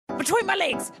between my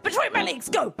legs,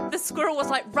 go. The squirrel was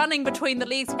like running between the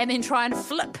legs and then try and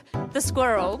flip the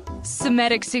squirrel.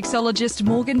 Somatic sexologist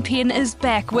Morgan Penn is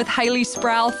back with Hayley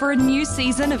Sproul for a new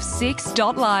season of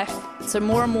Sex.Life. So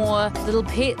more and more little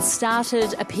pets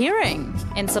started appearing,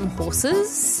 and some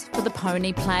horses for the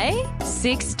pony play.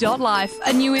 Sex.Life,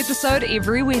 a new episode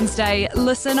every Wednesday.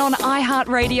 Listen on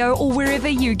iHeartRadio or wherever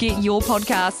you get your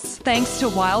podcasts. Thanks to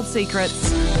Wild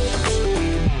Secrets.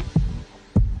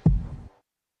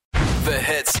 The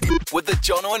Hits with the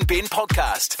Jono and Ben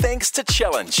podcast. Thanks to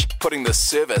Challenge, putting the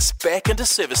service back into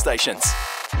service stations.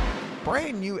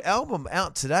 Brand new album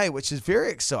out today, which is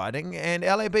very exciting, and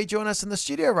L.A.B join us in the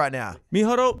studio right now.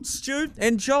 Mihoro, Stu,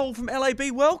 and Joel from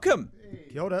L.A.B, welcome.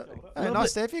 Kia ora. Hey,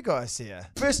 nice to have you guys here.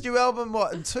 First new album,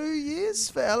 what, in 2 years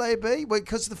for L.A.B?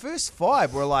 Because the first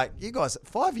 5 were like, you guys,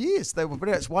 5 years. They were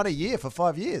pretty much one a year for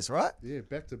 5 years, right? Yeah,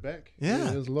 back to back.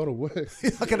 Yeah. It was a lot of work.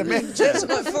 I can imagine.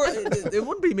 There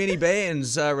wouldn't be many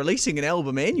bands releasing an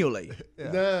album annually.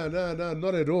 No,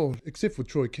 not at all. Except for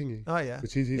Troy Kingy. Oh, yeah.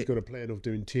 Which he's got a plan of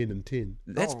doing 10 and 10.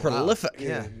 That's wow. prolific.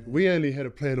 Yeah. We only had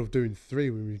a plan of doing 3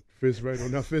 when we first wrote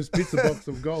on our first pizza box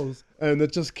of goals. And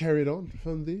it just carried on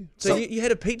from there. So you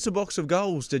had a pizza box of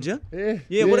goals, did you? Yeah.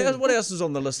 Yeah, what else is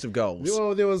on the list of goals?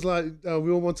 Well, there was like,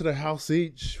 we all wanted a house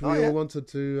each. We all wanted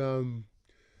to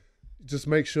just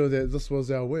make sure that this was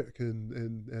our work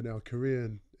and our career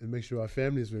and make sure our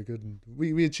families were good. And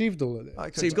we achieved all of that.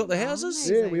 Okay. So you've got the houses?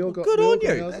 Yeah, we all got Good we all on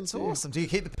got you. houses, That's yeah. awesome. Do you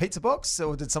keep the pizza box,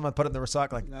 or did someone put it in the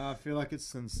recycling? No, I feel like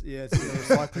it's in the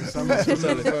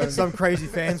recycling. Some crazy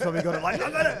fans probably got it like,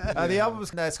 I got it. The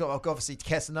album's it's got obviously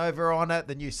Casanova on it,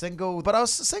 the new single. But I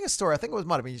was seeing a story. I think it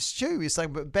might have been Stu. You were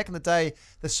saying, but back in the day,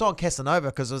 the song Casanova,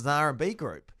 because it was an R&B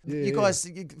group. You guys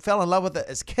you fell in love with it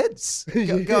as kids,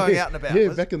 going out and about. Yeah,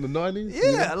 back in the 90s.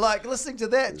 Yeah, like listening to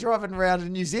that driving around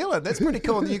in New Zealand. That's pretty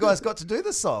cool that you guys got to do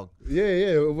this song.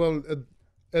 Yeah. Well,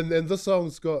 and this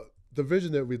song's got the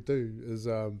version that we do is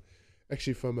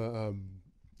actually from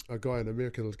a guy in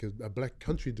America, like a black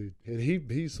country dude, and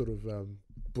he sort of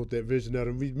brought that version out,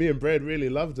 and me and Brad really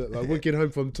loved it. Like we'd get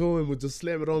home from tour and we'd just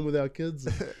slam it on with our kids,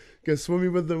 and go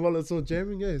swimming with them while it's all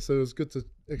jamming. Yeah, so it was good to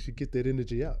actually get that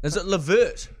energy out. Is it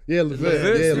Levert? Yeah,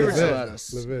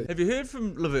 Levert. Levert. Have you heard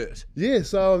from Levert?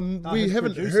 Yes, we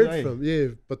haven't producer, heard from. Yeah,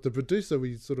 but the producer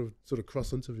we sort of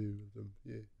cross interview with them.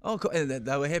 Yeah. Oh, cool. And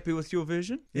they were happy with your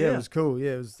version? Yeah, it was cool.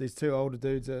 Yeah, it was these 2 older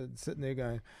dudes sitting there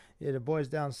going, yeah, the boys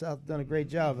down south have done a great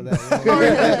job of that.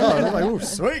 I'm like, oh,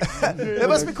 sweet. It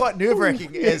must be quite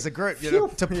nerve-wracking as a group,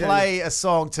 to play a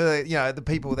song to the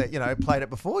people that played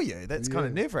it before you. That's kind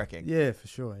of nerve-wracking. Yeah, for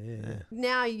sure. Yeah.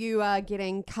 Now you are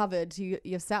getting covered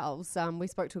yourselves. We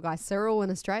spoke to a guy, Cyril, in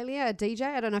Australia, a DJ.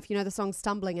 I don't know if you know the song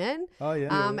Stumbling In. Oh,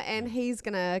 yeah. And he's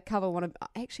going to cover one of...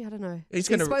 Actually, I don't know. He's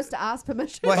supposed to ask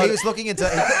permission. Well, he was looking into...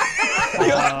 You're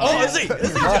like, oh, is he?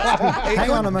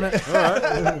 Hang on a minute. All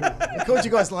right. He called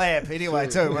you guys L.A.B anyway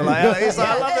too. We're like, he's like,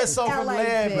 I love this song from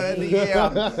L.A.B.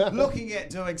 L.A.B. I'm looking at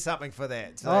doing something for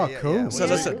that. So, cool. So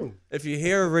listen, if you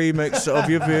hear a remix of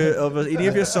any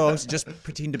of your songs, just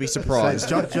pretend to be surprised.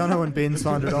 Jono and Ben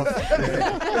signed it off.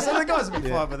 So the guys have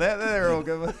been fine with that. They're all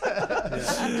good with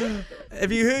that.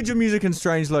 Have you heard your music in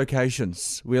strange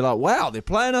locations? We're like, wow, they're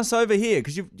playing us over here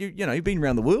because you've been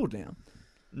around the world now.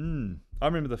 I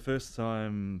remember the first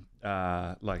time,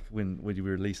 like when we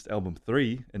released album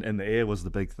 3, and In the Air was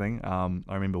the big thing. I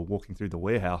remember walking through the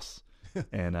warehouse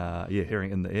and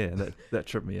hearing In the Air. That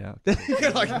tripped me out.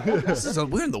 You're like,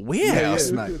 we're in the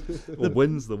warehouse, mate. Or the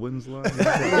wind's line.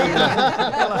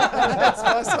 That's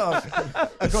my song.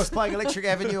 Of course, playing Electric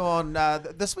Avenue on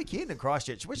this weekend in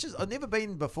Christchurch, which is I've never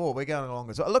been before. We're going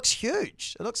along as well. It looks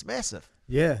huge. It looks massive.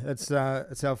 Yeah, it's our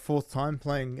 4th time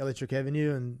playing Electric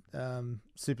Avenue, and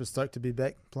super stoked to be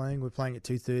back playing. We're playing at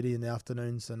 2:30 in the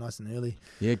afternoon, so nice and early.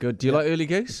 Yeah, good. Do you like early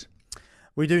gigs?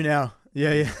 We do now.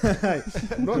 Yeah.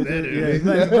 Not that early.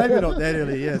 Yeah, maybe not that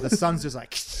early. Yeah, the sun's just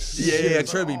like Yeah,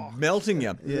 true. Be melting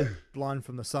you. Yeah, blind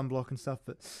from the sunblock and stuff.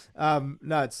 But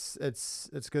no,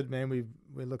 it's good, man. We're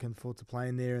looking forward to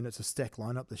playing there, and it's a stacked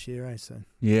lineup this year, eh? So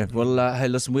yeah. Well, hey,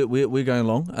 listen, we're going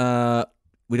along.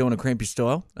 We don't want to cramp your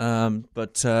style,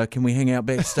 but can we hang out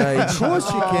backstage? Of course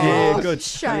you can. Yeah, good.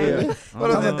 Shame. Yeah.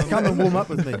 Come and warm up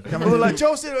with me. Well, like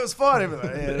Joel said, it was fine.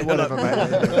 Yeah, whatever, mate.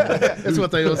 That's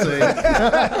what they all say.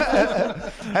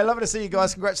 Hey, lovely to see you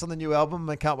guys. Congrats on the new album.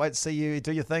 I can't wait to see you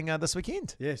do your thing this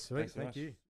weekend. Yeah, sweet. Thank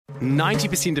you.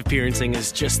 90% of parenting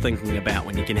is just thinking about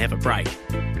when you can have a break.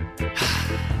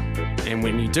 And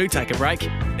when you do take a break,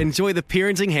 enjoy the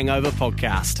Parenting Hangover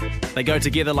podcast. They go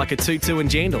together like a tutu and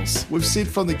jandals. We've said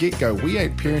from the get-go, we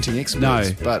ain't parenting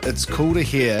experts, but it's cool to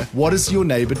hear, what is your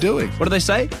neighbour doing? What do they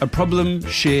say? A problem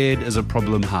shared is a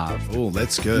problem halved. Oh,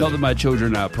 that's good. Not that my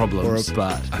children are problems,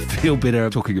 but I feel better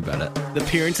talking about it. The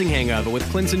Parenting Hangover with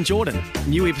Clinton Jordan.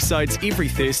 New episodes every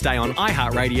Thursday on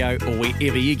iHeartRadio or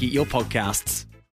wherever you get your podcasts.